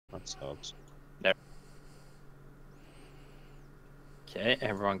That sucks. There. Okay,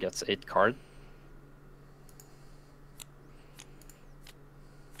 everyone gets 8 cards.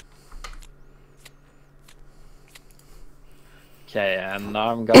 Okay, and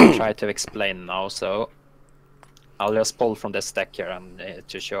now I'm gonna try to explain now, so I'll just pull from this deck here and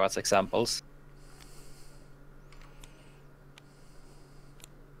to show us examples.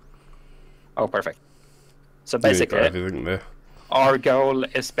 Oh, perfect. So basically, our goal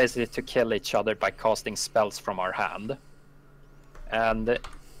is basically to kill each other by casting spells from our hand. And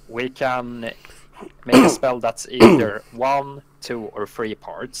we can make a spell that's either 1, 2, or 3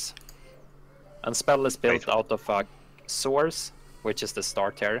 parts. And spell is built out of a source, which is the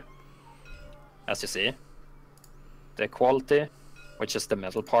start here, as you see. The quality, which is the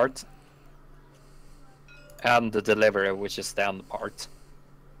middle part. And the delivery, which is the end part.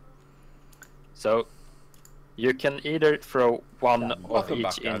 So you can either throw one of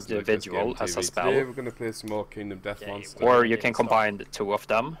each individual as a spell, Today we're going to play some more Kingdom Death Monster. Or you can combine the 2 of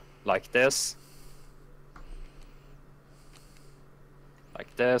them, like this,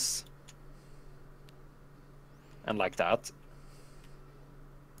 and like that.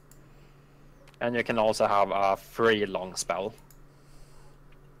 And you can also have a free long spell.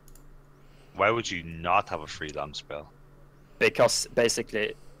 Why would you not have a free long spell? Because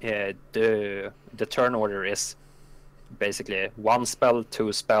basically the turn order is basically 1 spell,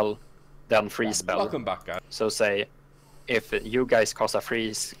 2 spell, then 3 spell. Welcome back, guys. So say if you guys cost a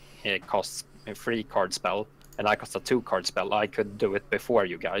free card spell and I cost a 2 card spell, I could do it before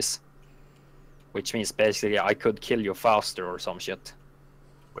you guys. Which means basically I could kill you faster or some shit.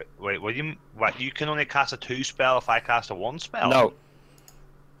 Wait, what you can only cast a 2 spell if I cast a 1 spell? No.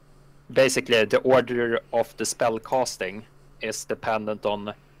 Basically the order of the spell casting is dependent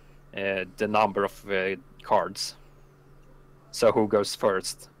on the number of cards. So who goes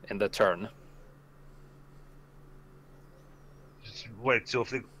first in the turn? Wait, so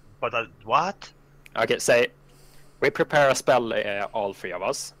if they... But what? Okay, say we prepare a spell, all 3 of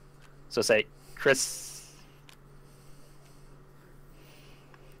us. So say Chris...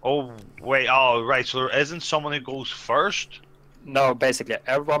 Oh, wait, oh, right, so there isn't someone who goes first? No, basically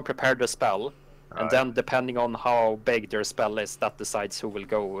everyone prepared the spell, Right. and then depending on how big their spell is, that decides who will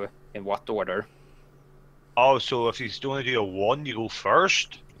go in what order. Oh, so if he's going to do a 1, you go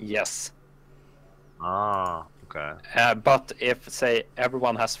first? Yes. Ah, okay. But if, say,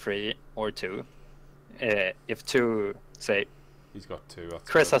 everyone has 3 or 2, if 2, say, He's got 2.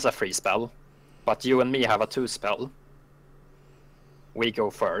 Chris has a 3 spell, but you and me have a 2 spell, we go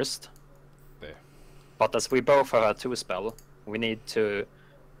first. There. But as we both have a 2 spell, we need to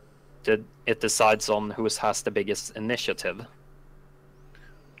it decides on who has the biggest initiative.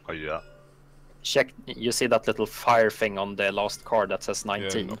 Oh, yeah. Check, you see that little fire thing on the last card that says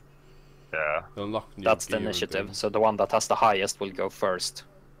 19? Yeah. That's the initiative, so the one that has the highest will go first.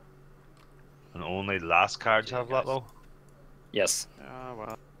 And only last cards have that, though? Yes. Yeah,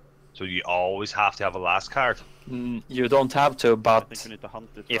 well. So you always have to have a last card? You don't have to, but I think we need to hunt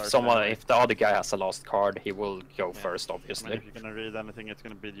it if first someone, anyway. if the other guy has a last card, he will go first, I obviously. mean, if you're gonna read anything, it's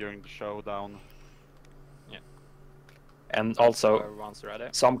gonna be during the showdown. Yeah. And also,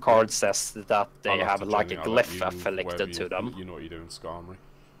 some cards says that they have like a glyph afflicted to them. You know what you're doing, Skarmory.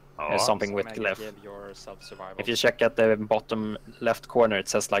 Oh, Something with glyph. If you check at the bottom left corner, it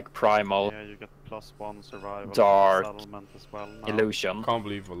says like primal, Yeah, you get +1 survival. Dark, settlement as well now. illusion. Can't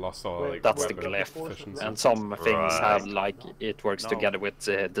believe we lost all like That's the weapon glyph. efficiency. And some things Right. have like it works together with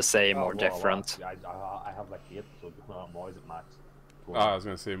the same or different. I have like 8, so I'm always at max. I was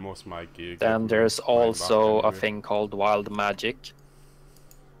gonna say most of my gear. Then there's also a thing called wild magic,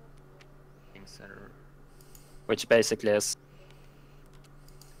 which basically is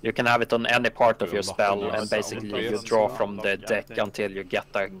you can have it on any part of your spell, and basically you draw from the deck until you get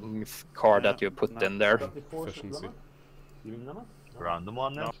a card that you put in there. Efficiency. Random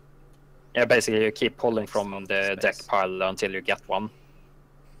one now? Yeah, basically you keep pulling from the deck pile until you get one.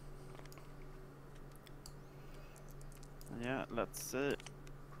 Yeah, let's see.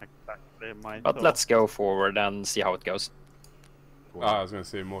 Exactly my But thought. let's go forward and see how it goes. I was gonna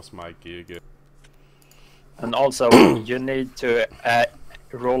say most of my gear. And also, you need to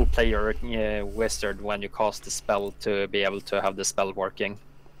roleplay your wizard when you cast the spell to be able to have the spell working.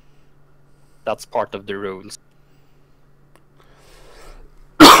 That's part of the rules.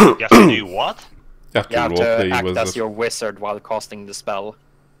 You have to do what? You have You have to roleplay your act as wizard. your wizard while casting the spell.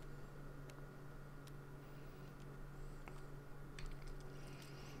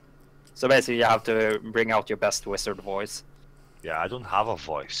 So basically you have to bring out your best wizard voice. Yeah, I don't have a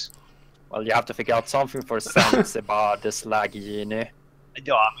voice. Well, you have to figure out something for Zanzibar, the slag genie.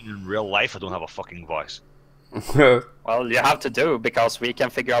 Yeah, I mean, in real life, I don't have a fucking voice. Well, you have to do, because we can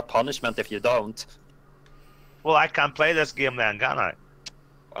figure out punishment if you don't. Well, I can't play this game then, can I?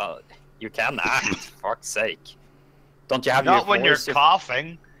 Well, you can act, for fuck's sake. Don't you have Not your when you're voice?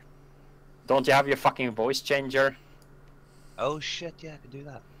 coughing. Don't you have your fucking voice changer? Oh shit, yeah, I can do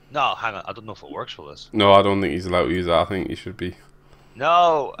that. No, hang on, I don't know if it works for this. No, I don't think he's allowed to use that. I think he should be.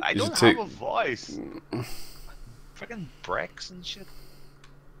 No, I You don't should have a voice. Freaking bricks and shit.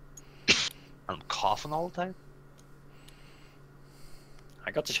 I'm coughing all the time.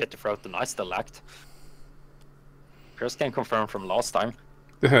 I got the shit to throat and I still act. Chris can confirm from last time.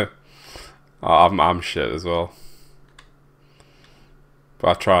 I'm shit as well. But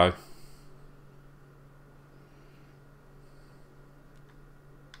I try.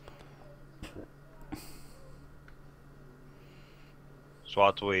 So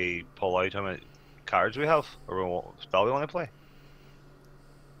what do we pull out? How many cards we have? Or what spell we want to play?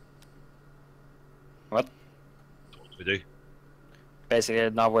 What? What do we do? Basically,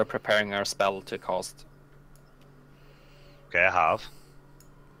 now we're preparing our spell to cast. Okay, I have.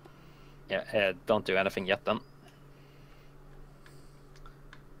 Yeah, don't do anything yet then.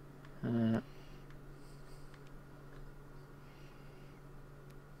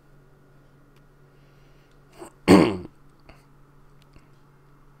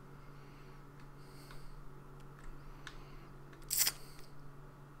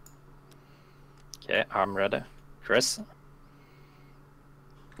 Okay, I'm ready. Chris?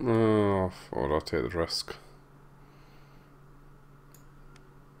 Oh, thought I'll take the risk.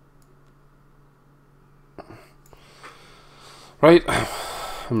 Right,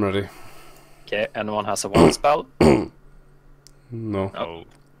 I'm ready. Okay, anyone has a 1 spell? No. Oh,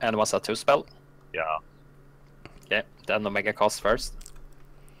 Anyone has a 2 spell? yeah. Okay, then Omega cast first.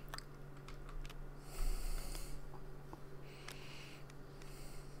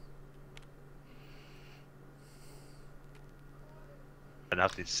 I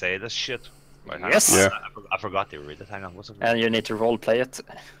have to say this shit. Right, hang Yes! on. Yeah. I forgot to read it. Hang on, what's it? And you need to roleplay it.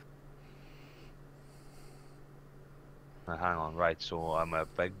 Hang on, right, so I'm a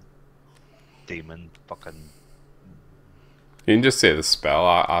big demon fucking... You can just say the spell,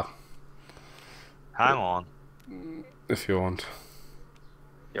 Hang on. if you want.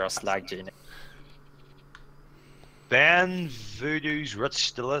 You're a slag genie. Ben Voodoo's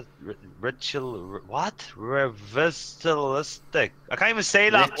ritualistic. I can't even say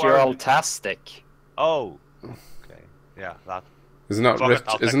that word. Ritual-tastic. Oh. Okay. Yeah, that. Is it not Fuck it,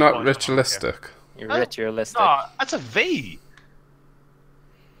 I'll is take it not one, I don't care. ritualistic? You're Huh? ritualistic. No, that's a V.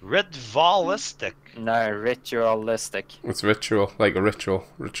 Ritualistic. No, ritualistic. It's ritual, like a ritual.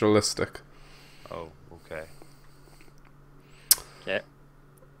 Ritualistic. Oh, okay. Okay.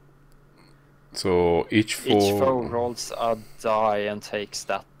 So each foe... Each foe rolls a die and takes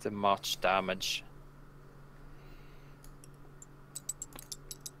that much damage.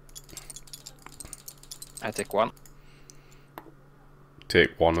 I take 1.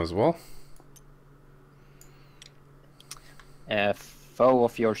 Take 1 as well. Foe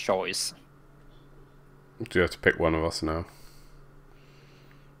of your choice. Do you have to pick one of us now?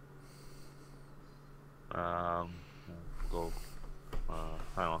 Go.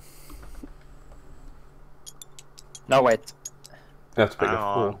 Hang on. No, wait. You have to pick Hang a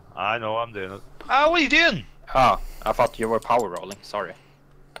on. foe. I know I'm doing it. Ah, what are you doing? Ah, I thought you were power rolling. Sorry.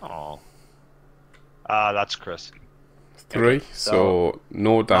 Oh. Ah, that's Chris. 3, Okay, so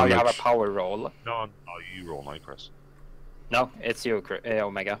no Now damage. you have a power roll. No, you roll now, Chris. No, it's you,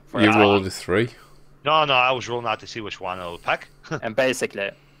 Omega. For You a- rolled a 3. No, I was rolling out to see which one I'll pick. And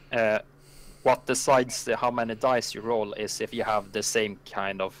basically, what decides how many dice you roll is if you have the same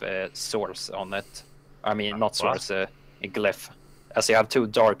kind of source on it. I mean, not What? source, a glyph. As you have 2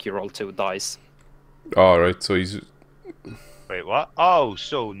 dark, you roll 2 dice. Alright, so he's... Wait, what? Oh,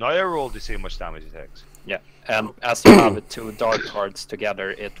 so now I roll to see how much damage it takes. Yeah, and as you have 2 dark cards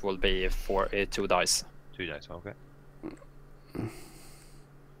together, it will be 2 dice. 2 dice, okay.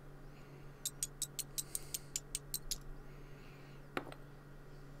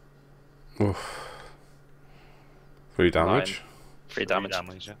 Oof. 3 damage. 3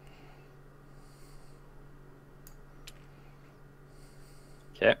 damage. Yeah.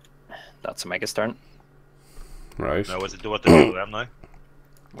 Okay, that's Omega's turn. Right. Now what to do to them now?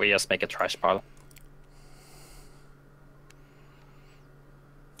 We just make a trash pile.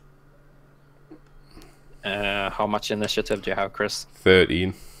 How much initiative do you have, Chris?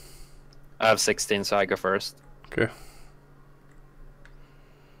 13. I have 16, so I go first. Okay.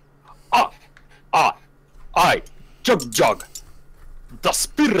 Jug, the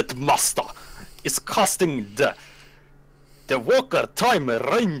Spirit Master, is casting the The Walker Time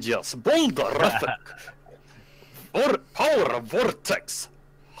Rangers Boulderific or Power Vortex.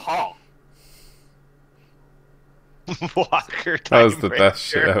 Ha! Walker That was Time the best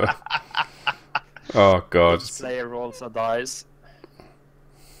shit Ranger. ever. Oh god. Each player rolls a dice.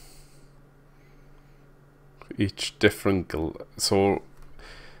 Each different so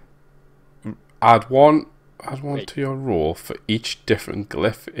add one Wait. to your roll for each different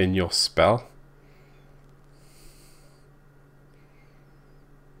glyph in your spell.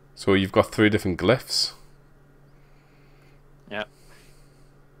 So you've got 3 different glyphs. Yeah.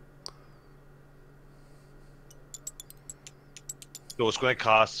 So it's going to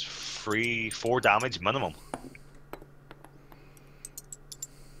cost 4 damage minimum.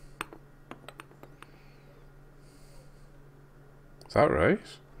 Is that right?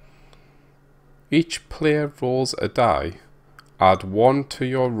 Each player rolls a die. Add 1 to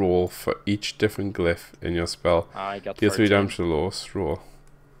your roll for each different glyph in your spell. I got Deal 3 13. damage to the lowest roll.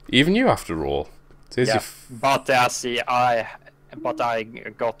 Even you have to roll. It says Yeah, but see, I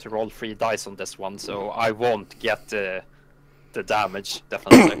got to roll 3 dice on this one, so I won't get the damage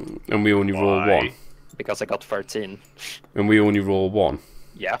definitely and we only roll Why? 1. because I got 13. And we only roll 1.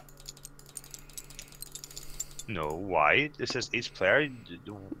 Yeah. No, why? This is each player.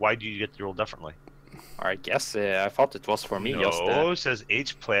 Why do you get to roll differently? I guess I thought it was for me. No, Just it says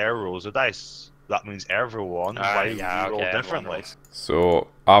each player rolls a dice. That means everyone. Why do yeah, you roll okay, everyone differently? rolls. So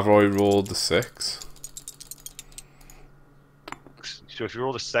I've already rolled the 6. So if you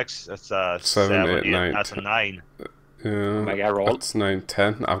roll a 6, that's a 7, 7, 8, 8, 9, that's a 9. Mega roll. That's 9,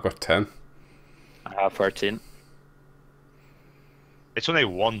 10. I've got 10. I have 13. It's only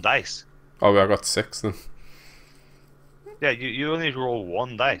 1 dice. Oh, I got 6 then. Yeah, you only roll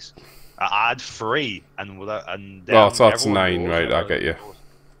 1 dice. I add 3, and without and then Oh, so that's everyone 9, rolls, right? I everyone get you. rolls.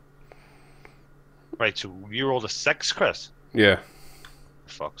 Right, so you rolled a 6, Chris. Yeah.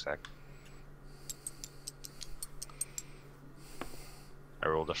 For fuck's sake. I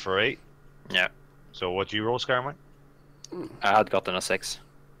rolled a 3. Yeah. So what do you roll, Scarmy? I had gotten a 6.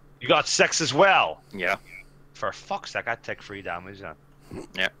 You got 6 as well. Yeah. For fuck's sake, I'd take 3 damage then.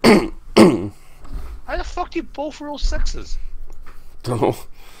 Yeah. How the fuck do you both roll 6s? Don't know.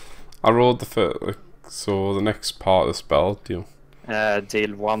 I rolled the first, so the next part of the spell deal.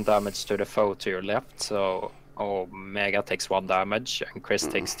 Deal 1 damage to the foe to your left, so Omega takes 1 damage and Chris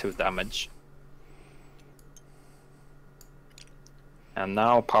takes 2 damage. And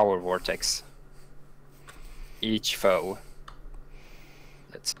now Power Vortex. Each foe.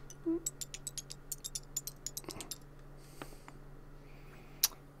 Let's.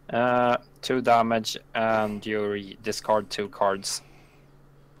 2 damage, and you discard 2 cards.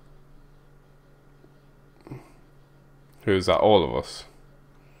 Who's that? All of us.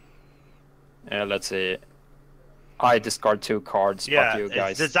 Let's see. I discard 2 cards, Yeah, but you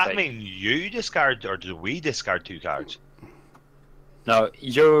guys. does that take... mean you discard, or do we discard 2 cards? No,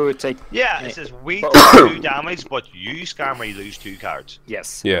 you take. Yeah, it says we But- take 2 damage, but you, Scarmy, lose 2 cards.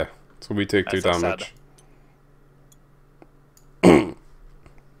 Yes. Yeah. So we take 2 As I said. damage.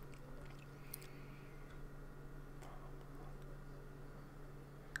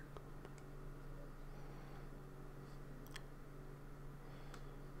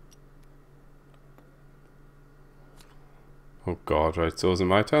 Oh god, right, so is it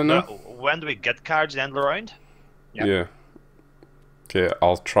my turn now? When do we get cards at the end of the round? Yeah. Yeah. Okay,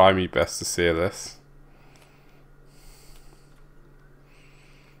 I'll try my best to say this.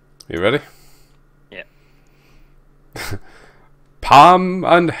 You ready? Yeah. Pam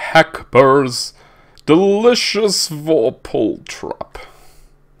and Heckber's delicious Vorpal trap.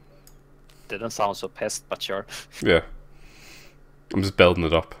 Didn't sound so pissed, but sure. Yeah. I'm just building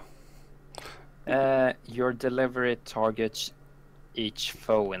it up. Your delivery targets each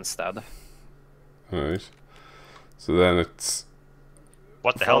foe instead. Alright. So then it's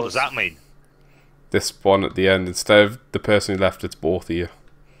What the hell does that mean? this one at the end. Instead of the person who left, it's both of you.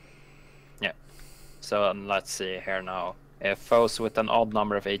 So let's see here now. Foes with an odd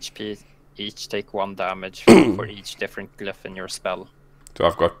number of HP each take 1 damage for each different glyph in your spell. So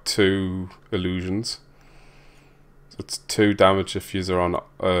I've got 2 illusions. So it's 2 damage if you're on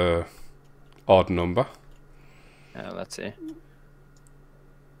odd number. Let's see.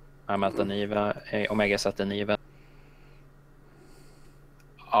 I'm at an even. Omega's at an even.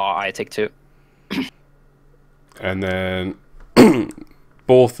 Oh, I take 2. And then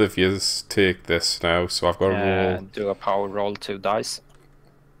both of you take this now. So I've got to roll. Do a power roll 2 dice.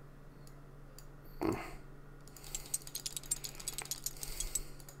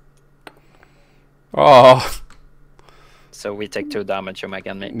 Oh, So we take 2 damage, Omega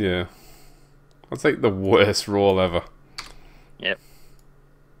and me. yeah. That's like the worst roll ever. Yep.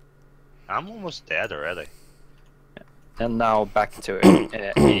 I'm almost dead already. And now back to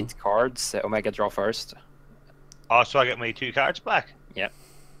 8 cards. Omega draw first. Oh, so I get my 2 cards back? Yep.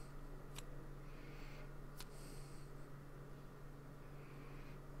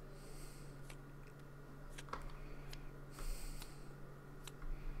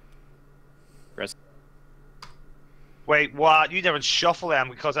 Chris. Wait, what? You didn't shuffle them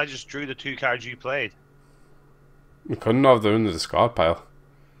because I just drew the 2 cards you played. You couldn't have them in the discard pile.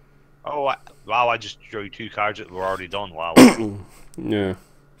 Oh, wow, I just drew 2 cards that were already done. Wow. Yeah.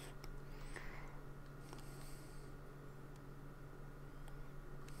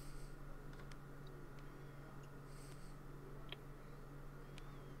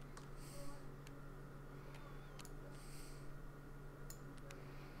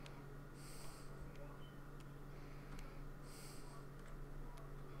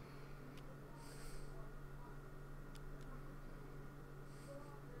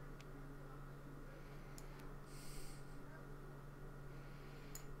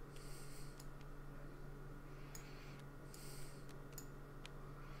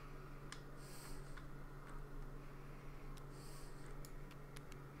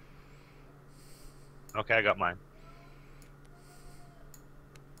 Okay, I got mine.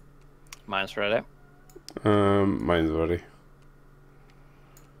 Mine's ready. Mine's ready.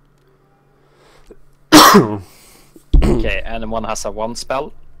 Okay, and one has a 1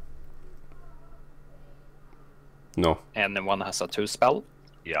 spell. No. And then one has a 2 spell.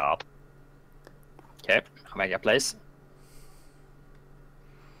 Yup. Okay, Omega plays.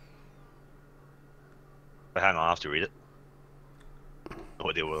 But hang on, I have to read it. No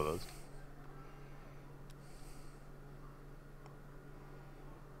idea what it is.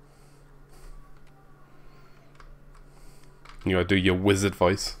 You gotta do your wizard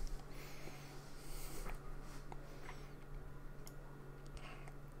voice.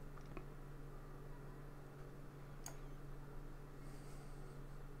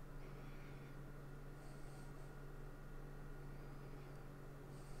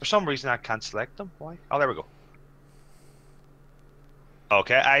 For some reason, I can't select them. Why? Oh, there we go.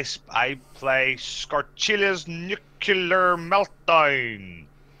 Okay, I play Scorchilla's Nuclear Meltdown.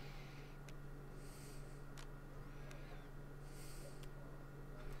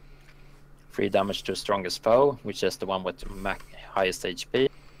 Free damage to strongest foe, which is the one with highest HP.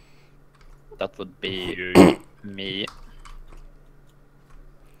 That would be me.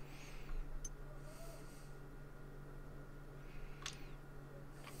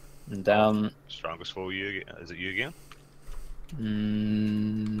 And then Strongest foe, you is it you again?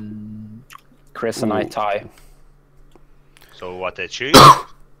 Chris and I tie. So what they choose?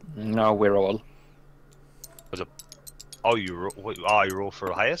 No, we're all. Was it? Oh, you roll. Oh, you roll for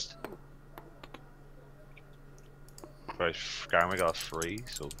the highest. Right, Garmy got 3,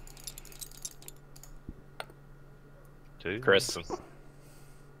 so 2. Chris. So...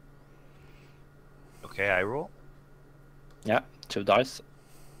 Okay, I roll. Yeah, 2 dice.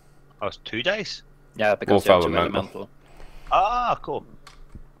 Oh, it's 2 dice. Yeah, because Both you have 2 elemental. elemental. Ah, cool.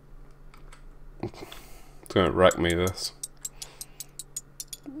 It's gonna wreck me, this.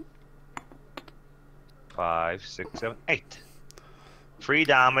 5, 6, 7, 8. 3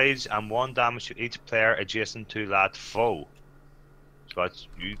 damage and 1 damage to each player adjacent to that foe. So that's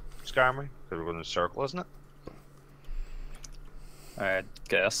you, Skarmy, because we're going to circle, isn't it? I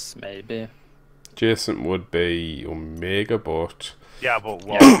guess, maybe. Jason would be Omega, but Yeah, but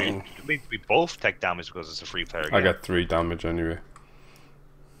well, Yeah. we both take damage because it's a free player game. I got 3 damage anyway.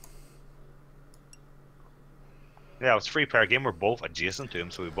 Yeah, it's a free player game. We're both adjacent to him,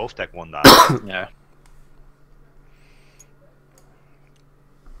 so we both take 1 damage. Yeah.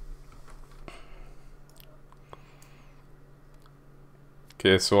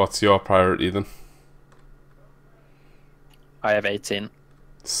 Okay, so what's your priority then? I have 18.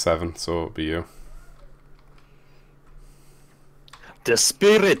 7, so it'll be you. The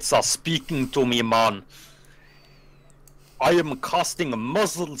spirits are speaking to me, man. I am casting a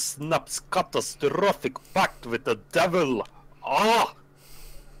muzzle snap's catastrophic pact with the devil. Ah!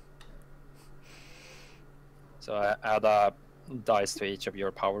 So I add a dice to each of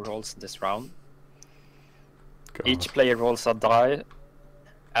your power rolls this round. God. Each player rolls a die.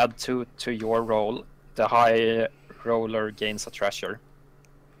 Add 2 to your roll. The high roller gains a treasure.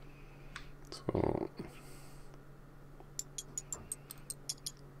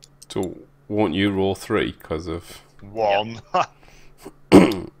 So won't you roll 3 because of 1.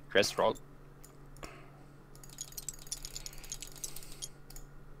 Chris, roll.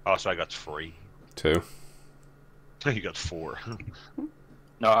 Oh, so I got 3. 2? You got 4.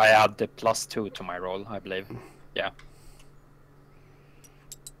 No, I add the +2 to my roll, I believe. Yeah.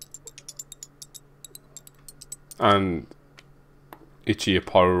 And each of your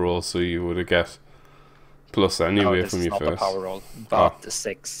power rolls, so you would get plus anyway from your first. This is not a power roll, but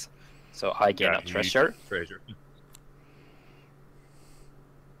 6. So I gain a treasure.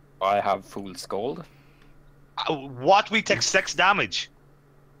 I have Fool's Gold. What? We take 6 damage?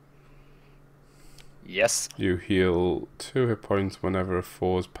 Yes. You heal 2 hit points whenever a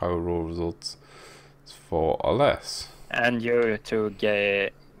foe's power roll results 4 or less. And you to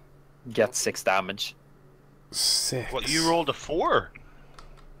get 6 damage. 6? What, you rolled a 4?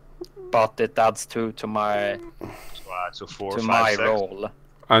 But it adds 2 to my So 4, to 5, my 6. roll.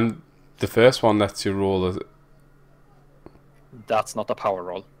 And the first one lets you roll as... That's not a power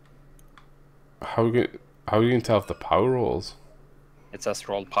roll. How are you going to tell if the power rolls? It says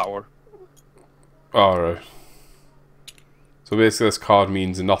roll power. Alright. So basically this card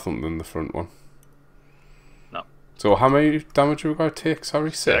means nothing than the front one. No. So how many damage are we going to take?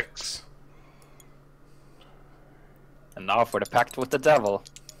 Sorry, 6. And now for the pact with the devil.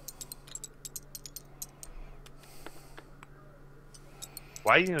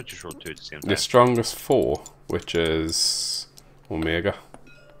 Why do you not just roll 2 at the same time? The strongest 4, which is Omega.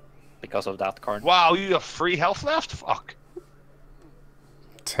 Because of that card. Wow, you have 3 health left? Fuck.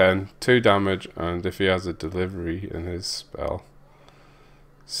 10, 2 damage, and if he has a delivery in his spell,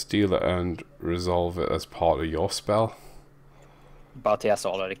 steal it and resolve it as part of your spell. But he has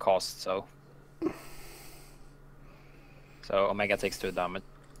already cost, so... So Omega takes 2 damage.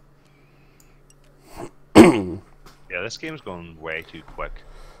 Yeah, this game's going way too quick.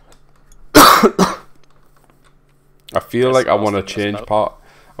 I feel Yes, like I want to casting change spell. part.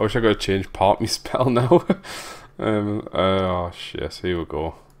 I wish I could change part of my spell now. Oh shit, here we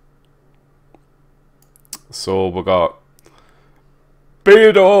go. So we got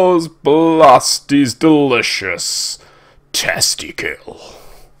Bedo's Blast is delicious. Testicle.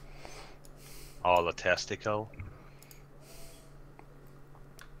 Oh, the testicle.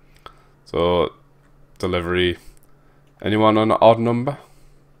 So delivery. Anyone on an odd number?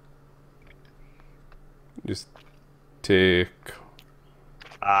 Just take.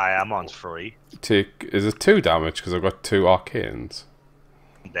 I am on 3. Is it 2 damage? Because I've got 2 arcanes.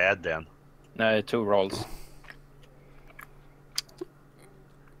 I'm dead then. No, 2 rolls.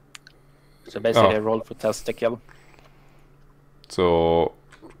 So basically roll for testicle. So,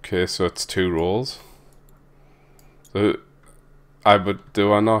 okay, so it's 2 rolls. So,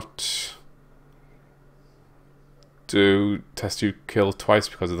 do I not do test you kill twice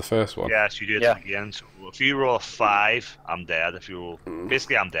because of the first one? Yes, you do it again. So if you roll a 5, I'm dead. If you roll...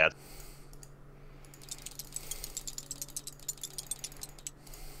 Basically, I'm dead.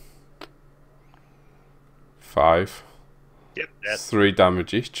 Five. Yep, dead. 3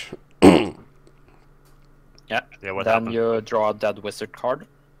 damage each. Yeah. What Then happened? you draw a dead wizard card.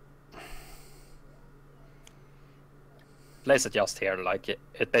 Place it just here, like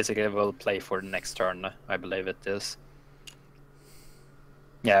it basically will play for the next turn, I believe it is.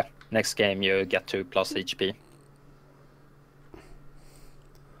 Yeah, next game you get 2 plus HP.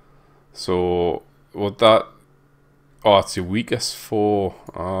 So, would that... Oh, it's your weakest 4.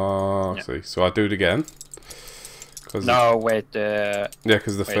 Ah, Yeah. see. So I do it again. No, wait. Yeah,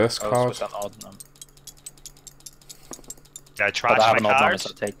 because the first card... With an odd number. Did I But trash I have my an odd number, cards?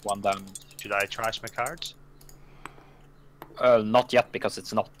 so take 1 damage. Should I trash my cards? Not yet, because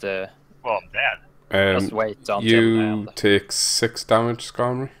it's not... Well, I'm dead. just wait until the you end. take 6 damage,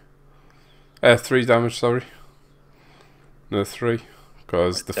 Skarmory. 3 damage, sorry. No, 3.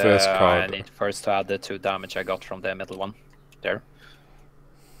 Because the first I card... need first to add the 2 damage I got from the middle one. There.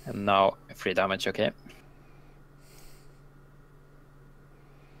 And now 3 damage, okay.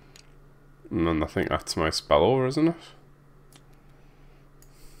 And I think that's my spell over, isn't it?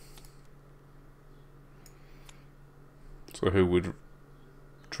 So who would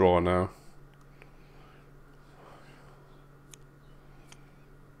draw now?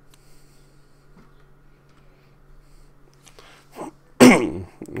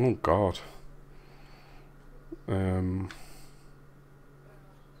 Oh god.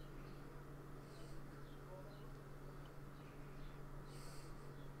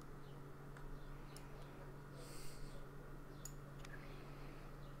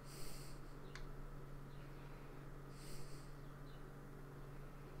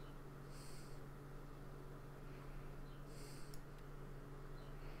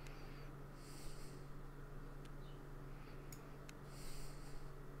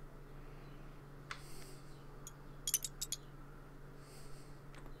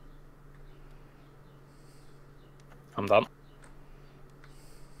 I'm done.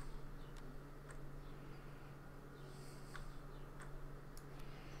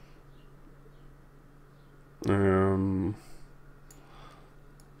 Yeah,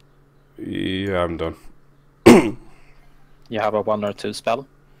 I'm done. You have a 1 or 2 spell.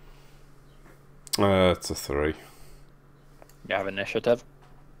 It's a 3. You have initiative.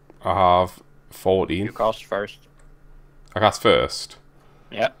 I have 14. You cast first. I cast first.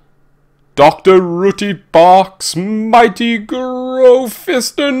 Yeah. Dr. Rooty Bark's mighty grow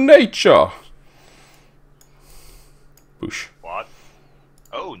fist of nature. Boosh. What?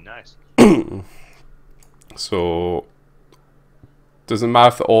 Oh, nice. So, doesn't matter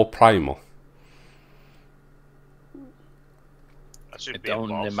if they're all primal. That should It be a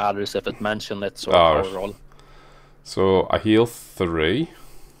only boss. matters if it mentions it, so Alright. power roll. So, I heal 3.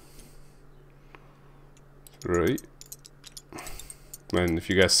 3. And if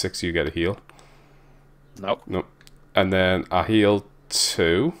you get 6, you get a heal. Nope. Nope. And then I heal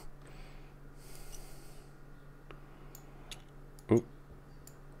 2. Ooh.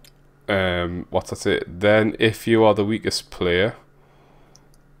 What's that say? Then if you are the weakest player.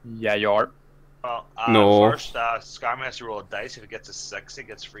 Yeah, you are. Well, No. First, Scarman has to roll a dice. If it gets a 6, it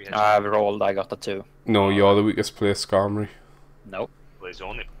gets free hits. I've rolled, I got a 2. No, you're the weakest player, Skarmory. Nope. Well, he's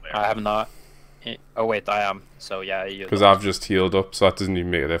only player. I have not. Oh wait, I am. So yeah, you. Because don't. I've just healed up, so that doesn't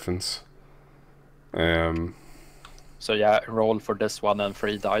even make a difference. So yeah, roll for this one and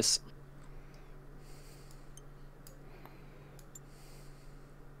 3 dice.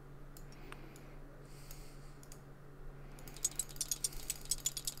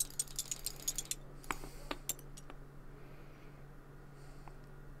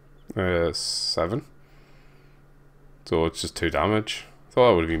 Uh, 7. So it's just 2 damage. Thought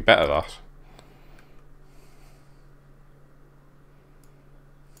that would have been better, that.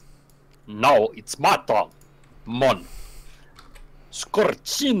 Now it's my turn. Mon.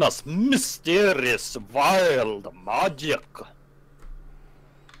 Scorchina's mysterious wild magic.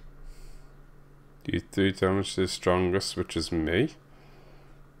 Do 3 damage to the strongest, which is me.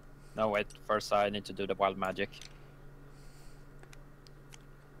 No wait, first I need to do the wild magic.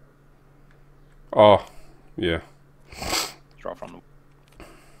 Oh, yeah. Draw from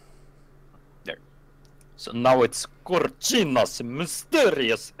there. So now it's Scorchina's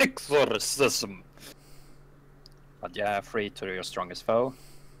mysterious exorcism. But yeah, 3 to your strongest foe.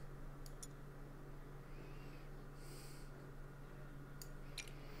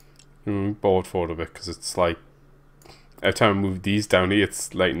 I'm bored for it a bit, because it's like... Every time I move these down here,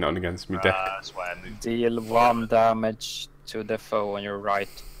 it's like nothing against me deck. That's why I moved. Deal 1 damage to the foe on your right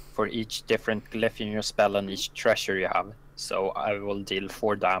for each different glyph in your spell and each treasure you have. So I will deal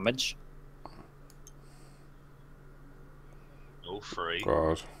 4 damage. No free.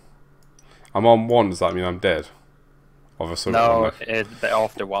 God. I'm on 1, does that mean I'm dead? Obviously. No,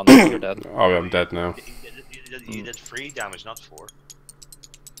 after 1 you're dead. Oh, I'm dead now. You did 3 damage, not 4.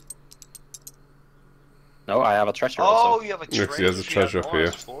 No, I have a treasure Oh, also. you have a Yes, treasure. he has a treasure up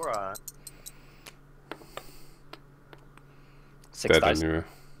here. 6 Dead dice. anyway.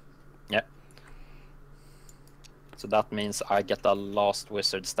 Yeah. So that means I get a last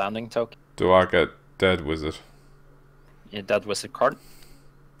wizard standing token. Do I get dead wizard? A dead wizard card.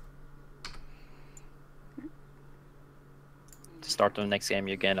 To start the next game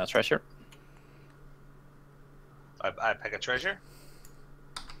you gain a treasure. I pick a treasure.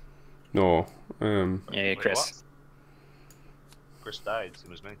 No. Yeah, Wait, Chris. what? Chris died. It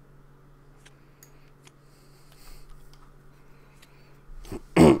was me.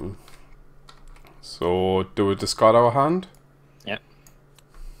 So, do we discard our hand? Yeah.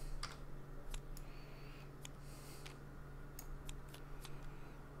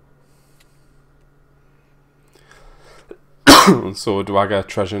 So, do I get a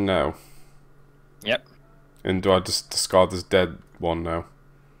treasure now? Yep. And do I just discard this dead one now?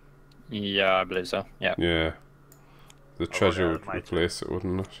 Yeah, I believe so. Yeah. Yeah. The treasure yeah, would might do. replace it,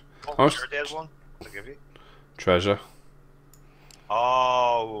 wouldn't it? What How was much your dead one? To give you? treasure?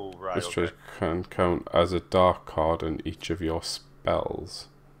 Oh, right. This Okay. treasure can count as a dark card in each of your spells.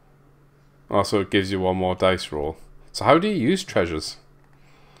 Also, it gives you 1 more dice roll. So how do you use treasures?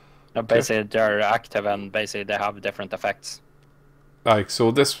 No, basically, they're active and basically they have different effects. Like, so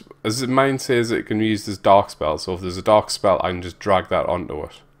this, as mine says, it can be used as dark spell. So if there's a dark spell, I can just drag that onto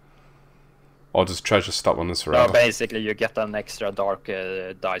it. Or does treasure stop on this No, forever? basically, you get an extra dark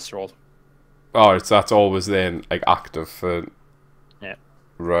dice roll. Oh, so that's always then, like, active for... Yeah.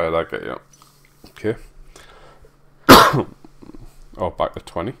 Right, like it, yeah. Okay. Oh, back to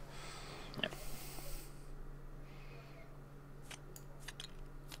 20. Yeah.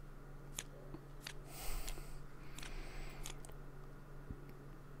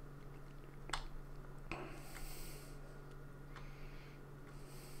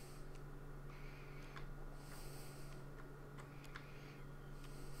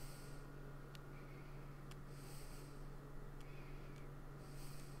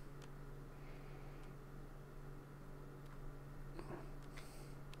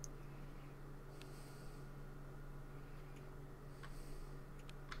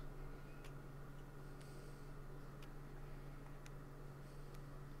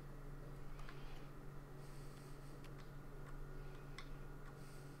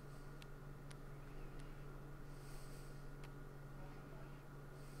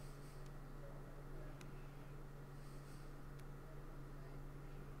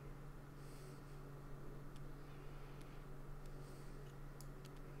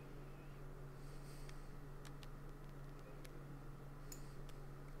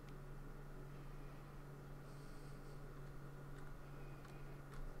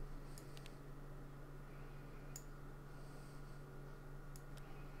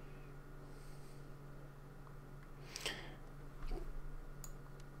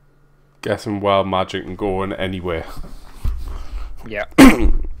 getting wild magic and going anywhere. Yeah.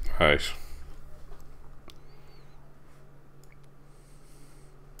 Right.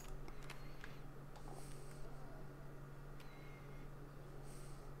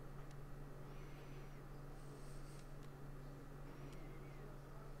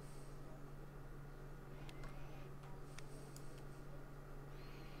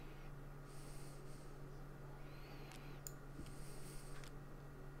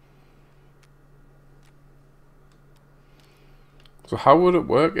 So how would it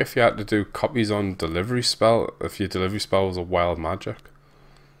work if you had to do copies on delivery spell, if your delivery spell was a wild magic?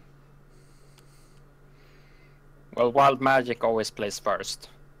 Well, wild magic always plays first.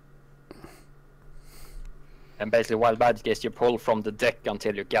 And basically wild magic is you pull from the deck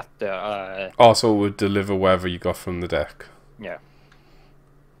until you get the... Also, it would deliver wherever you got from the deck. Yeah.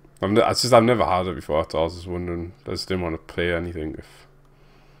 I've never had it before, so I was just wondering. I just didn't want to play anything if...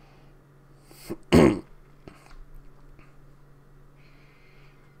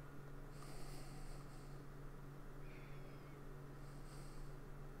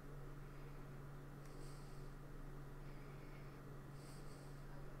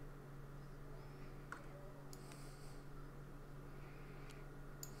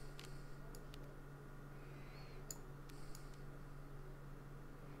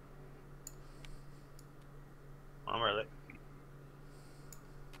 I'm ready.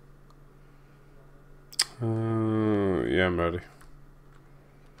 Yeah, I'm ready.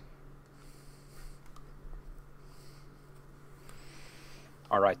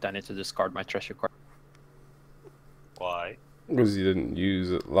 Alright, I need to discard my treasure card. Why? Because you didn't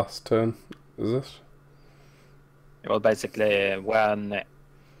use it last turn, is it? Well, basically,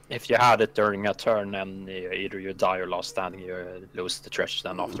 if you had it during a turn and either you die or last standing, you lose the treasure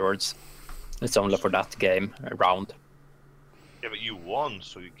then afterwards. It's only for that game, round. Yeah, but you won,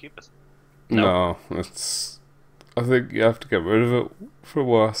 so you keep it. No, it's... I think you have to get rid of it for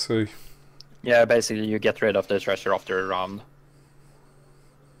what I see. Yeah, basically you get rid of the treasure after a round.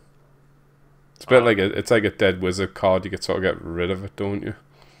 It's a bit like it's like a dead wizard card. You can sort of get rid of it, don't you?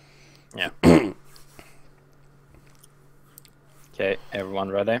 Yeah. Okay, everyone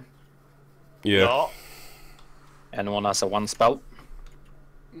ready? Yeah. No. Anyone has a 1 spell?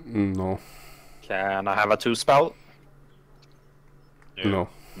 No. Can I have a 2 spell? No.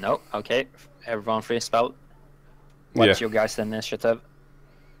 No. Okay. Everyone 3 spell. What's Yeah. your guys' initiative?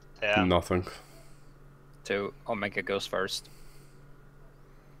 10. Nothing. 2. Omega goes first.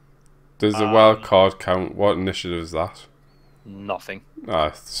 Does the wild card count? What initiative is that? Nothing. Ah,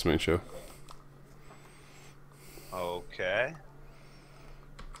 just make sure. Okay.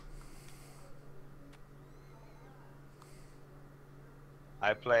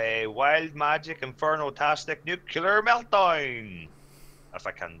 I play Wild Magic Inferno-tastic Nuclear Meltdown. If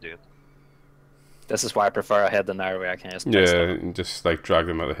I can do it. This is why I prefer a hidden area. I can just place Yeah, them. and just like drag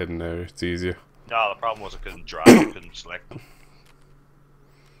them out of the hidden area. It's easier. No, the problem was I couldn't drag, I couldn't select them.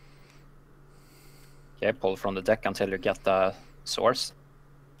 Okay, pull from the deck until you get the source.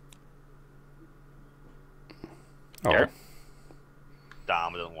 Oh. Here.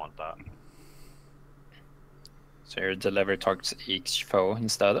 Damn, I didn't want that. So you deliver targets each foe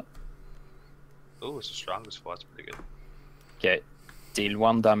instead. Oh, it's the strongest spot. It's pretty good. Okay, deal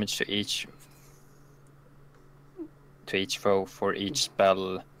 1 damage to each foe for each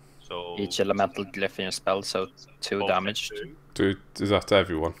spell, So each elemental glyph in your spell. So 2 both damage. take 2. Dude, is that to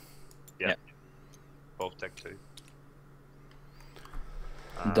everyone? Yeah. Both take 2.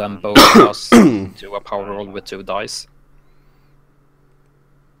 Then both of us do a power roll with 2 dice.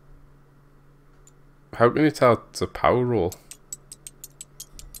 How can you tell it's a power roll?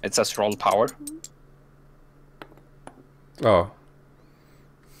 It says roll power. Oh.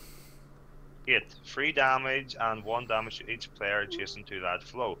 Hit 3 damage and 1 damage to each player adjacent to that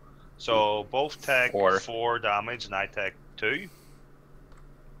flow. So both take 4 damage and I take 2.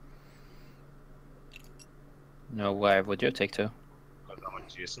 No, why would you take 2? Because I'm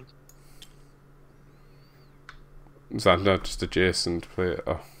adjacent. Is that not just adjacent player?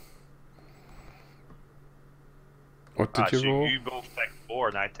 Oh. What did So you roll? you both take 4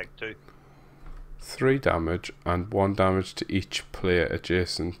 and I take 2. 3 damage and 1 damage to each player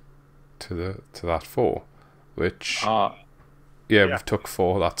adjacent to that 4, which yeah, we've took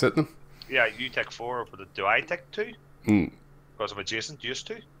 4. That's it then. Yeah, you take 4, but do I take 2? Because I'm adjacent, used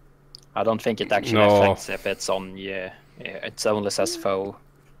to. I don't think it actually affects if it's on. Yeah, it only says foe.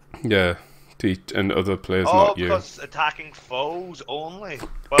 Yeah, to each, and other players, Oh, not you. because attacking foes only.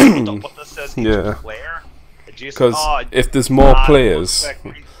 But this says each player. Because if there's more players,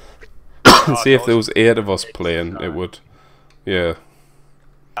 see if there was 8 of us playing, it would. Yeah.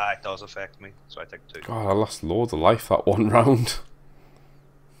 It does affect me, so I take 2. God, I lost loads of life that one round.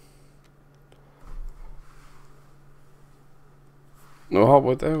 No,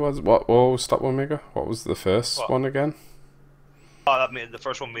 what was that one, Mega? What was the first one again? Oh, that made the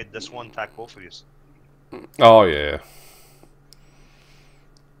first one made this one attack both of you. Oh yeah.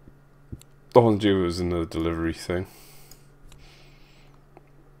 The one you was in the delivery thing.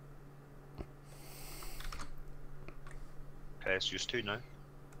 Okay, it's used 2 now.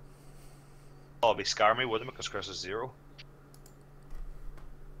 Oh, it'll be scare me with him because Chris is 0.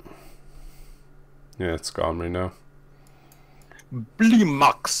 Yeah, it's gone right now.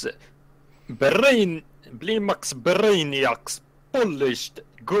 Blimax Brainiacs polished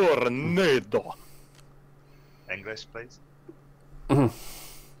Gornedo. English, please. I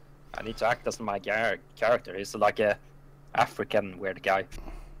need to act as my character. He's like a African weird guy.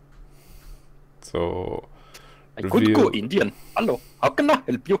 So I could go Indian. Hello, how can I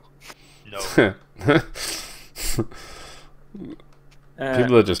help you? No.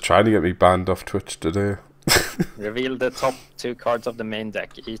 People are just trying to get me banned off Twitch today. Reveal the top 2 cards of the main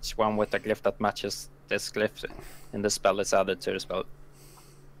deck, each one with a glyph that matches this glyph in the spell is added to the spell.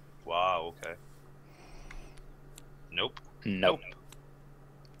 Wow, okay. Nope. Nope.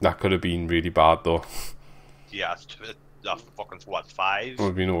 That could have been really bad though. Yeah, that's fucking what, 5? Would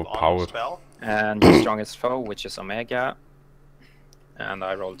have been overpowered. Spell? And your strongest foe, which is Omega. And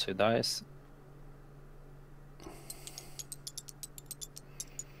I roll 2 dice.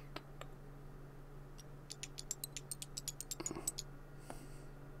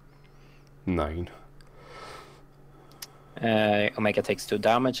 Nine. Omega takes 2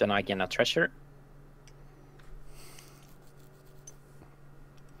 damage and I gain a treasure.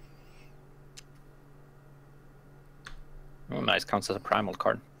 Oh, nice, counts as a primal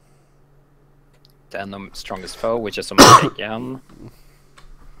card. Then the strongest foe, which is Omega again.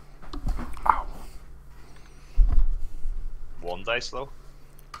 Ow. 1 dice though?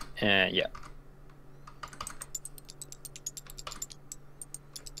 Yeah.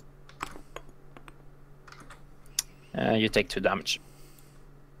 You take 2 damage.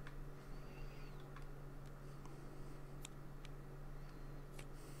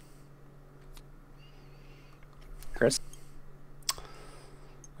 Chris?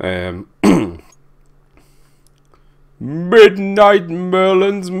 Midnight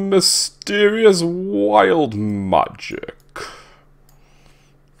Merlin's mysterious wild magic.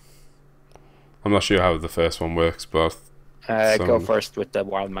 I'm not sure how the first one works, but go first with the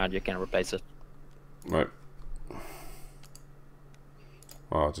wild magic and replace it. Right.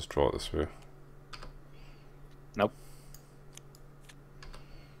 Oh, I'll just draw it this way. Nope.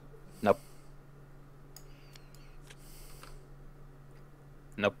 Nope.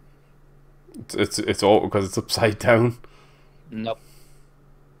 Nope. It's all because it's upside down. Nope.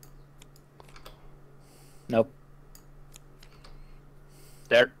 Nope.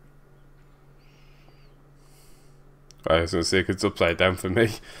 There. I was gonna say 'cause it's upside down for me.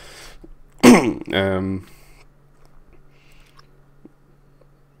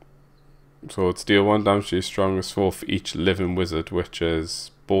 So it's deal 1 damage to your strongest foe for each living wizard, which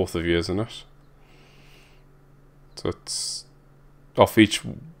is both of you, isn't it? So it's off each.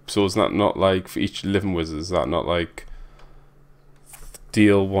 So is that not like for each living wizard? Is that not like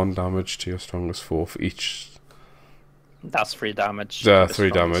deal 1 damage to your strongest foe for each? That's 3 damage. 3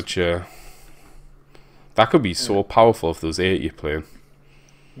 damage, yeah. That could be so powerful if there's 8 you're playing.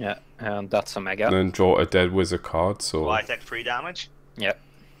 Yeah, and that's Omega. And then draw a dead wizard card. So I take 3 damage? Yeah.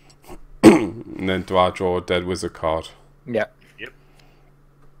 And then do I draw a dead wizard card? Yeah. Yep.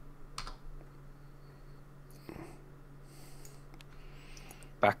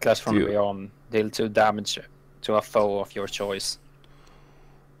 Backlash from beyond. Deal 2 damage to a foe of your choice.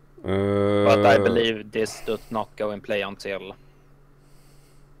 But I believe this does not go in play until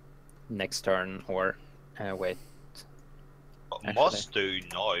next turn, or wait. Must do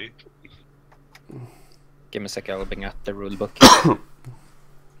now. Give me a second, I'll bring up the rulebook.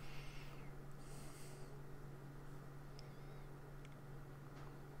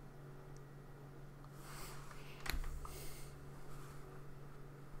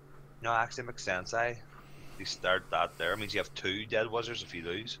 No, actually makes sense. You start that there. It means you have 2 dead wizards if you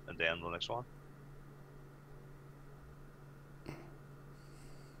lose, and then the next one.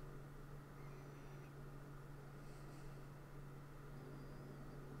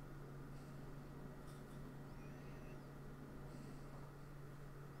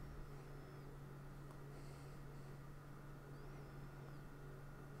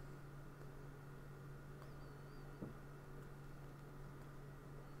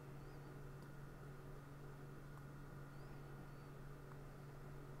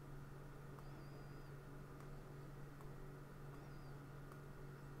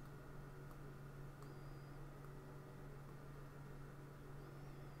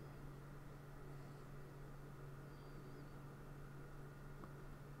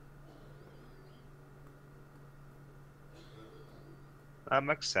 That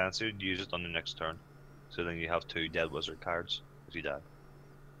makes sense. You'd use it on the next turn. So then you have 2 dead wizard cards if you die.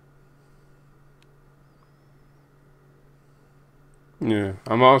 Yeah,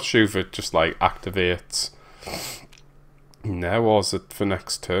 I'm not sure if it just like activates now or is it for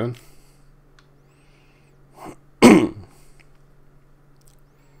next turn.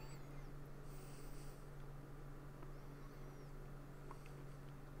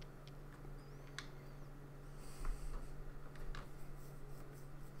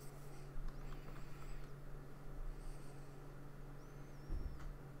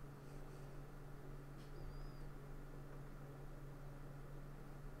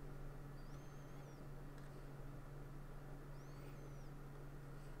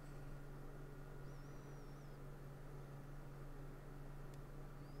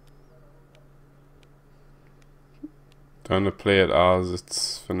 Trying to play it as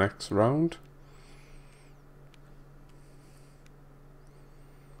it's for next round.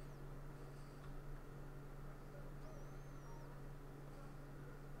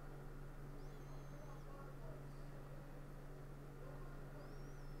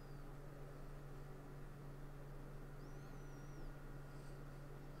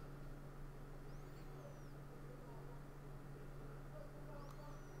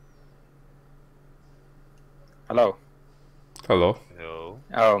 Hello. Hello. No.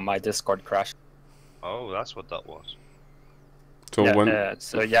 Oh, my Discord crashed. Oh, that's what that was. So yeah, when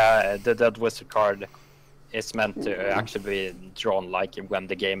the Dead Wizard card is meant to actually be drawn like when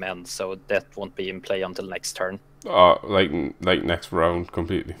the game ends, so that won't be in play until next turn. like next round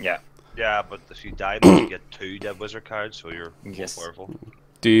completely. Yeah. Yeah, but if you die, then you get 2 dead wizard cards, so you're more Yes. powerful.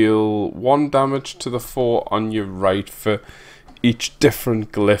 Deal 1 damage to the 4 on your right for each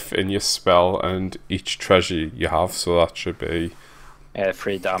different glyph in your spell and each treasure you have, so that should be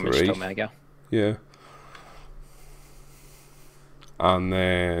 3 damage 3. to Omega. Yeah. And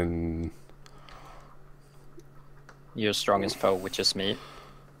then Your strongest foe, which is me.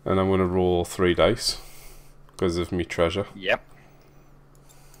 I'm gonna roll 3 dice because of me treasure. Yep.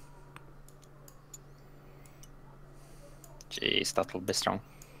 Jeez, that will be strong.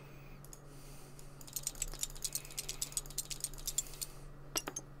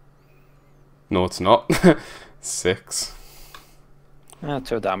 No, it's not. 6.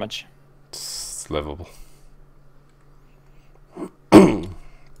 2 damage. It's livable.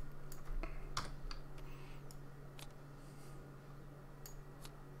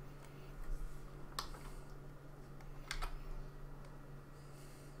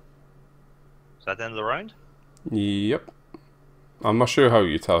 Is that the end of the round? Yep. I'm not sure how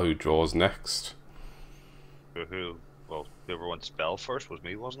you tell who draws next. Well, whoever went spell first was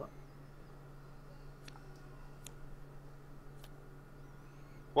me, wasn't it?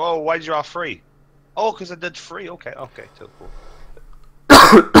 Whoa, why did you draw 3? Oh, because I did 3. Okay, too cool.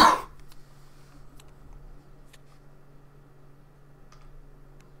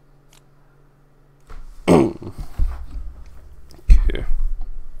 Okay.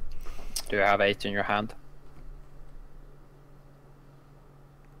 Do you have 8 in your hand?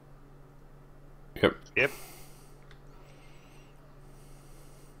 Yep. Yep.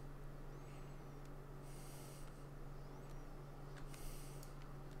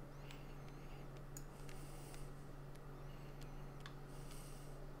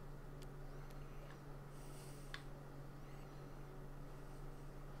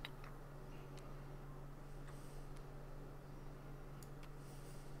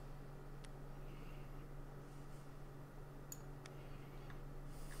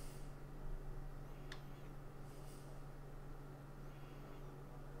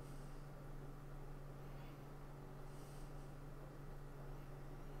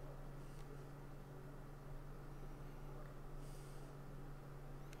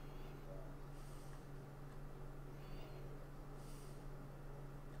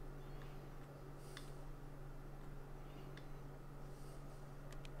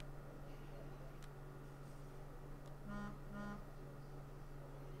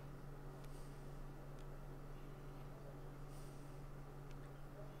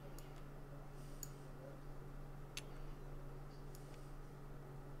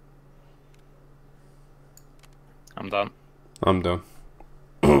 I'm done. I'm done.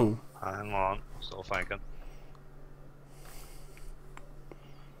 Hang on, still thinking.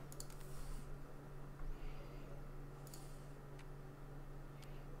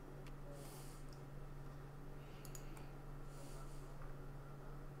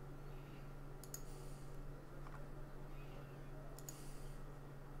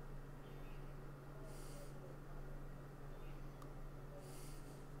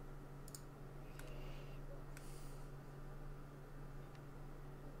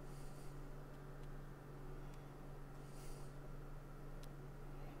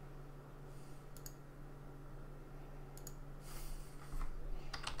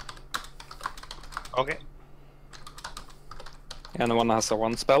 Okay. Anyone has a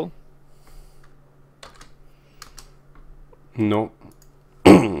 1 spell? No.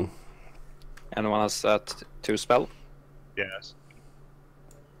 Anyone has a 2 spell? Yes.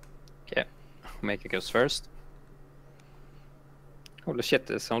 Okay. Make it goes first. Holy shit,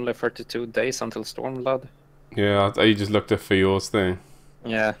 it's only 32 days until Stormblood. Yeah, I just looked at Theo's thing.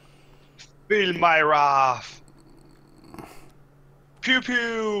 Yeah. Feel my wrath. Pew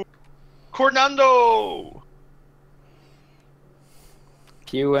pew. Cornando.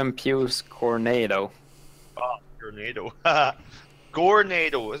 Pew and Pew's Cornado. Oh, tornado.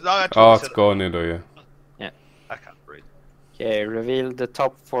 Gornado. It's not Oh, it's Gornado, yeah. I can't read. Okay, reveal the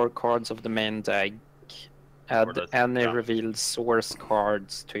top 4 cards of the main deck. Add Or the any top. revealed source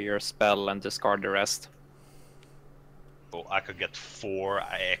cards to your spell and discard the rest. Oh, I could get 4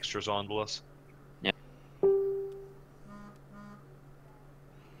 extras onto us. Yeah.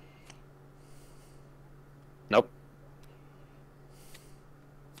 Nope.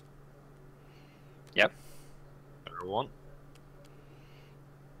 Yep. Better one.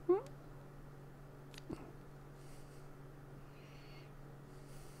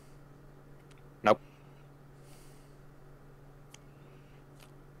 Nope.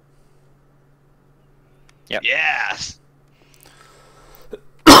 Yep. Yes.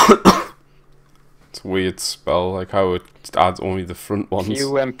 It's a weird spell, like how it adds only the front ones.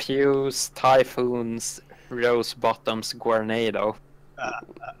 Pew and Pew's Typhoons, Rose Bottom's Guarnado.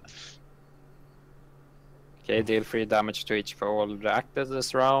 Okay, deal 3 damage to each foe active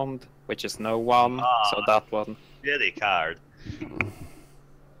this round, which is no one, so that one. Really card.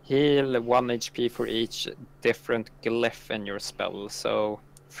 Heal 1 HP for each different glyph in your spell, so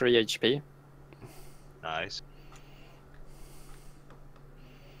 3 HP. Nice.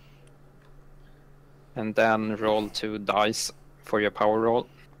 And then roll 2 dice for your power roll.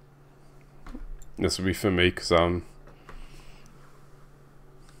 This will be for me, because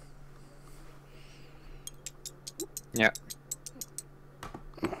Yeah.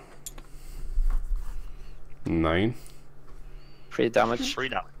 9. 3 damage. 3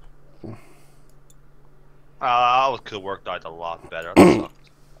 damage. That could have worked out a lot better. That sucked.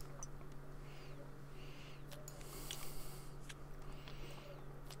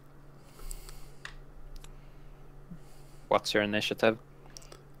 What's your initiative?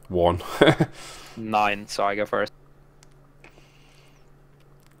 1. 9, so I go first.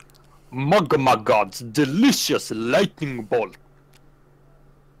 Magma God's delicious lightning bolt.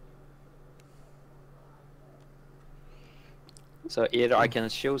 So either I can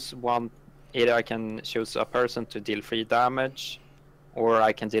choose a person to deal 3 damage, or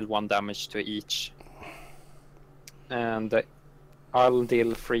I can deal 1 damage to each. And I'll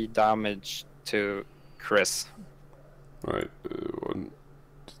deal 3 damage to Chris. Right, 1,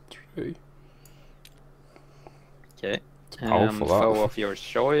 2, 3. Okay. powerful, that. Foe of your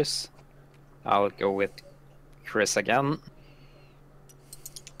choice. I'll go with Chris again.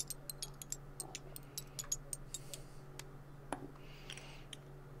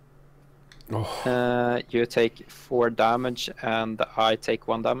 Oh. You take 4 damage and I take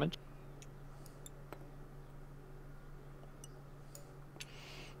 1 damage.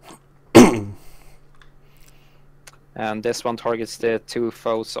 And this one targets the 2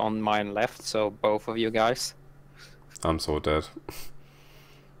 foes on my left, so both of you guys. I'm so dead.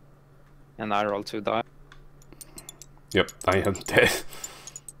 And I roll 2 die. Yep, I am dead.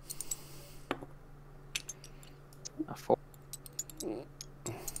 A 4.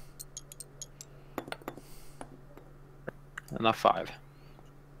 And a 5. So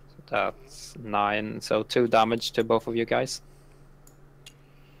that's 9. So 2 damage to both of you guys.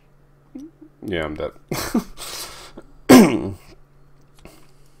 Yeah, I'm dead.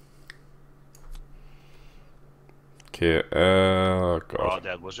 Okay, God. Oh,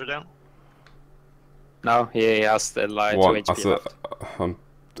 dead wizard down. No, he has the like 2 One, HP left.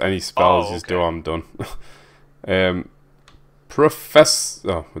 any spells Oh, you do, okay. I'm done. The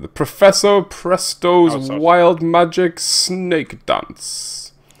Professor Presto's Oh, sorry. Wild Magic Snake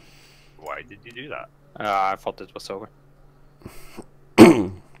Dance. Why did you do that? I thought it was over.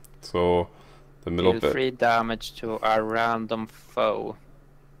 So, the middle Deal bit. 3 damage to a random foe.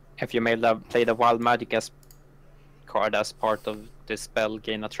 If you play the Wild Magic card as part of the spell,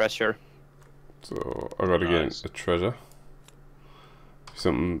 gain a treasure. So, I gotta Nice. get a treasure.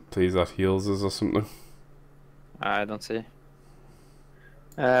 Something, please, that heals us or something. I don't see.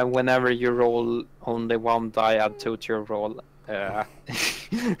 Whenever you roll only 1 die, add 2 to your roll.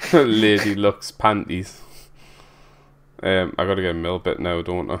 Lady Luck's panties. I gotta get a mill bit now,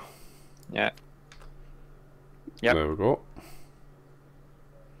 don't I? Yeah. Yep. There we go.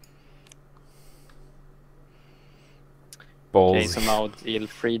 Okay, Ballsy. so now deal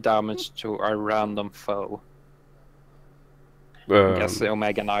 3 damage to a random foe. Guess the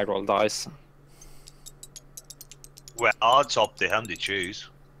Omega and I roll dice. Well, it's up to him to choose.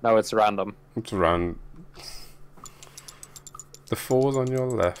 No, it's random. It's around. The fours on your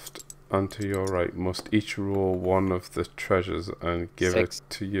left and to your right must each roll one of the treasures and give 6. it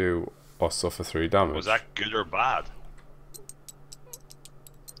to you or suffer 3 damage. Was that good or bad?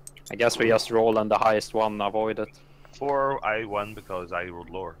 I guess we just roll and the highest one avoid it. 4, I won because I rolled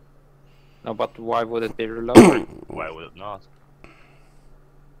lower. No, but why would it be lower? Why would it not?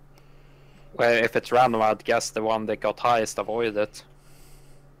 Well, if it's random, I'd guess the one that got highest avoided it.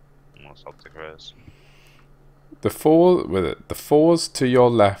 Well, it's up to Chris. The fours to your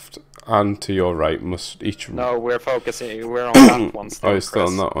left and to your right must each. No, we're focusing. We're on that one still. Oh, you're still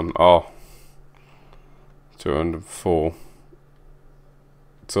on that one. Oh. 204.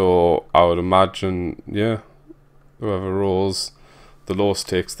 So I would imagine, yeah, whoever rolls the lowest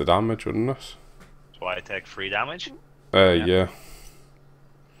takes the damage, wouldn't it? So I take 3 damage? Yeah.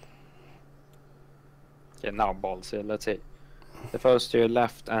 Okay, now balls here. Let's see. The foes to your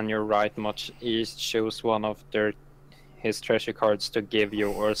left and your right must each choose one of his treasure cards to give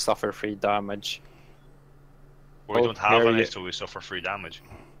you or suffer 3 damage. We Oh, don't have here any, you- so we suffer 3 damage.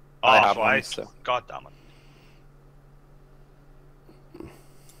 I Oh, have so one, so. God damn it.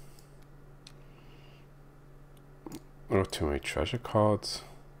 Oh, too many treasure cards.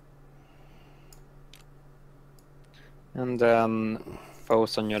 And then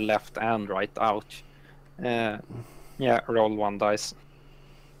foes on your left and right out. Yeah, roll 1 dice.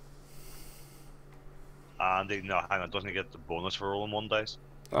 And no, hang on, doesn't he get the bonus for rolling 1 dice?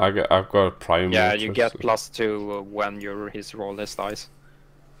 I've got a prime. Yeah, matrix, you get so- +2 when he's roll his dice.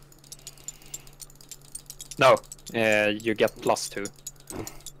 No, you get +2.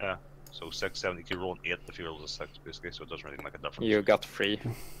 Yeah. So 6, 7, you can roll an 8 if you roll a 6, basically, so it doesn't really make a difference. You got 3.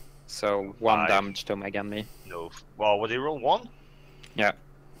 So 1 5. damage to Omega and me. No. Well, would he roll 1? Yeah.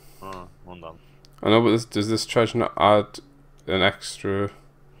 Oh, 1 damage. I know, but does this treasure not add an extra?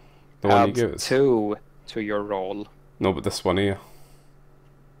 The one you Add give us? 2 to your roll. No, but this one here.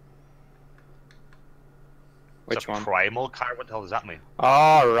 Which It's a one? primal card, what the hell does that mean?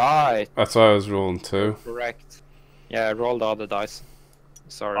 Alright. That's why I was rolling 2. Correct. Yeah, roll the other dice.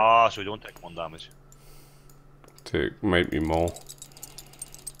 Sorry. Ah, so we don't take 1 damage. To make me more.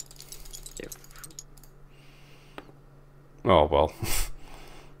 If- Oh well.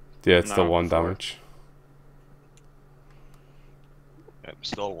 Yeah, it's still No, 1 4. damage. Yeah,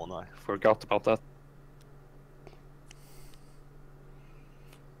 still 1 eye. Forgot about that.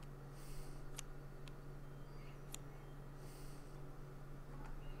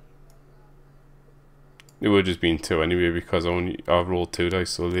 It would have just been 2 anyway because I rolled 2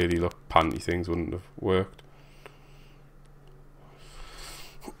 dice, so Lady Luck panty things wouldn't have worked.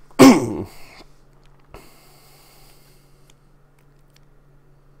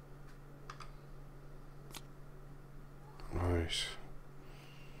 Right.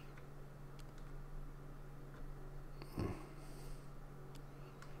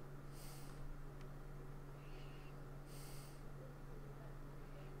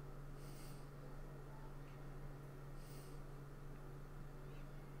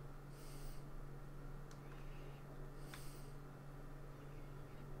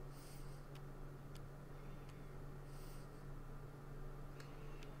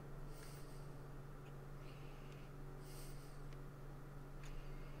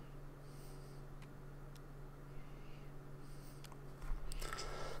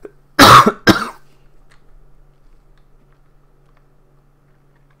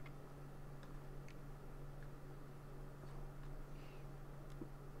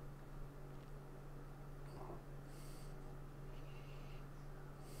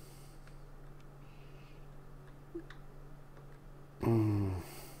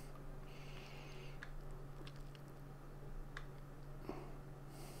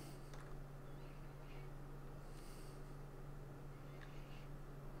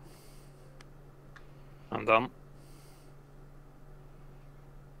 I'm done.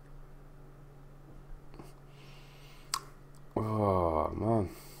 Oh man,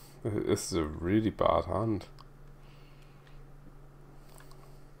 this is a really bad hand.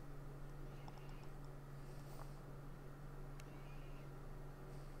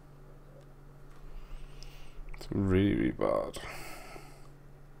 It's really, really bad.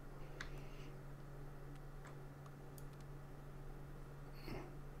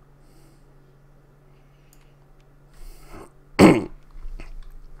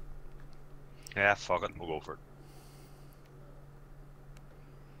 Yeah, fuck it, we'll go for it.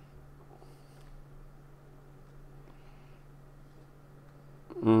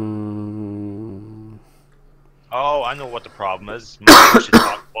 Oh, I know what the problem is. My push the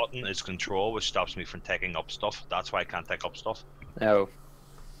talk button is control, which stops me from taking up stuff. That's why I can't take up stuff. No.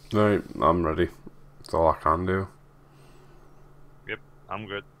 Right, I'm ready. That's all I can do. Yep, I'm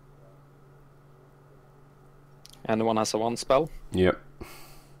good. Anyone has a 1 spell? Yep.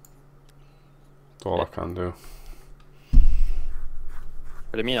 That's all I can do.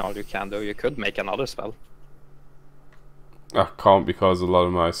 What do you mean all you can do? You could make another spell. I can't because a lot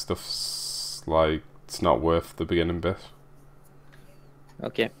of my stuff's like it's not worth the beginning bit.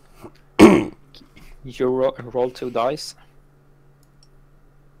 Okay. You roll 2 dice.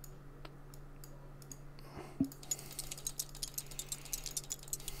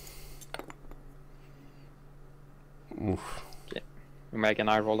 Oof. Okay. Meg and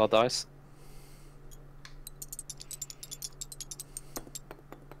I roll a dice.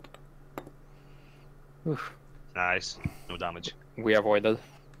 Oof. Nice. No damage. We avoided.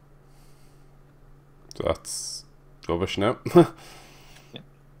 So that's rubbish now.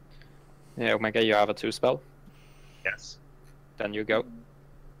 Yeah, Omega, you have a 2 spell. Yes. Then you go.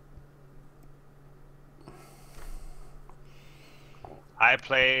 I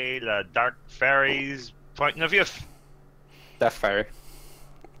play the Dark Fairies Fountain of Youth. Death Fairy.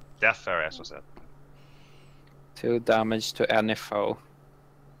 Death Fairy, that's what I said. 2 damage to any foe.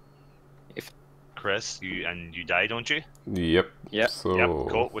 Chris, you die, don't you? Yep. Yep. So Yep,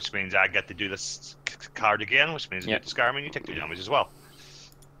 cool. Which means I get to do this card again, which means you get to scar me and you take 2 damage as well.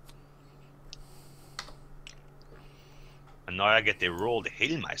 And now I get to roll to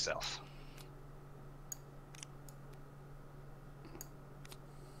heal myself.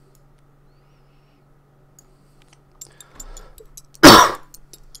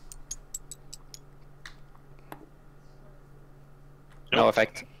 No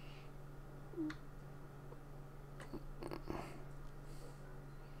effect.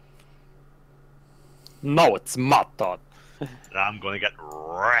 No, it's my turn. I'm gonna get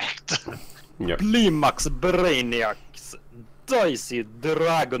wrecked. yep. Blimax Brainiacs Dicey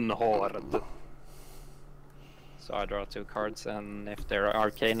Dragon Horde. So I draw 2 cards, and if they're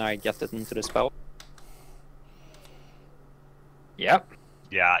arcane, I get it into the spell. Yep.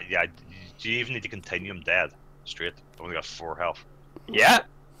 Yeah. Do you even need to continue? I'm dead. Straight. I've only got 4 health. Yeah.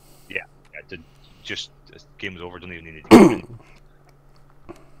 Yeah. Just game's over. Don't even need to continue.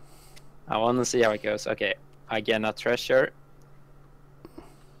 I want to see how it goes. Okay, I get a treasure.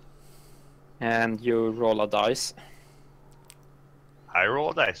 And you roll a dice. I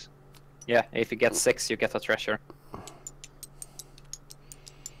roll dice. Yeah, if you get 6, you get a treasure.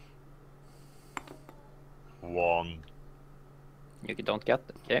 1. You don't get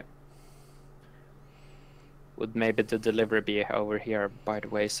it, okay. Would maybe the delivery be over here, by the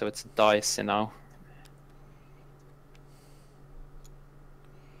way, so it's dice, you know.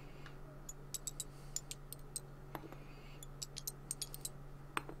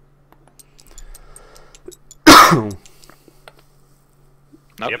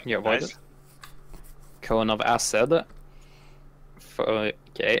 Nope, Yep, you avoided. nice. Cone of acid.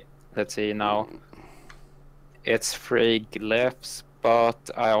 Okay, let's see now. It's 3 glyphs, but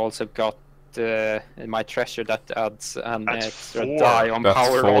I also got my treasure that adds an That's extra 4. die on That's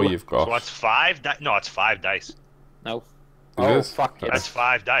power 4 roll. you've got. So that's 5 dice? No, it's 5 dice. No. It Oh, is? fuck That's yes.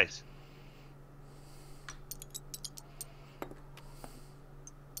 5 dice.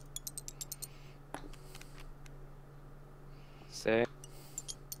 See.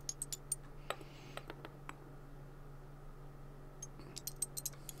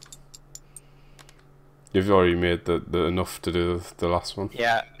 You've already made the enough to do the last one.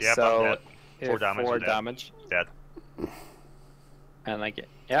 Yeah, Yep, so I'm dead. 4 damage, 4 I'm dead. damage. Dead. And I get,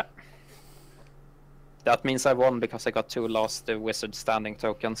 yeah. That means I won because I got 2 lost wizard standing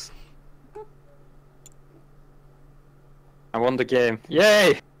tokens. I won the game.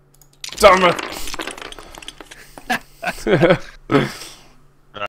 Yay! Damn it!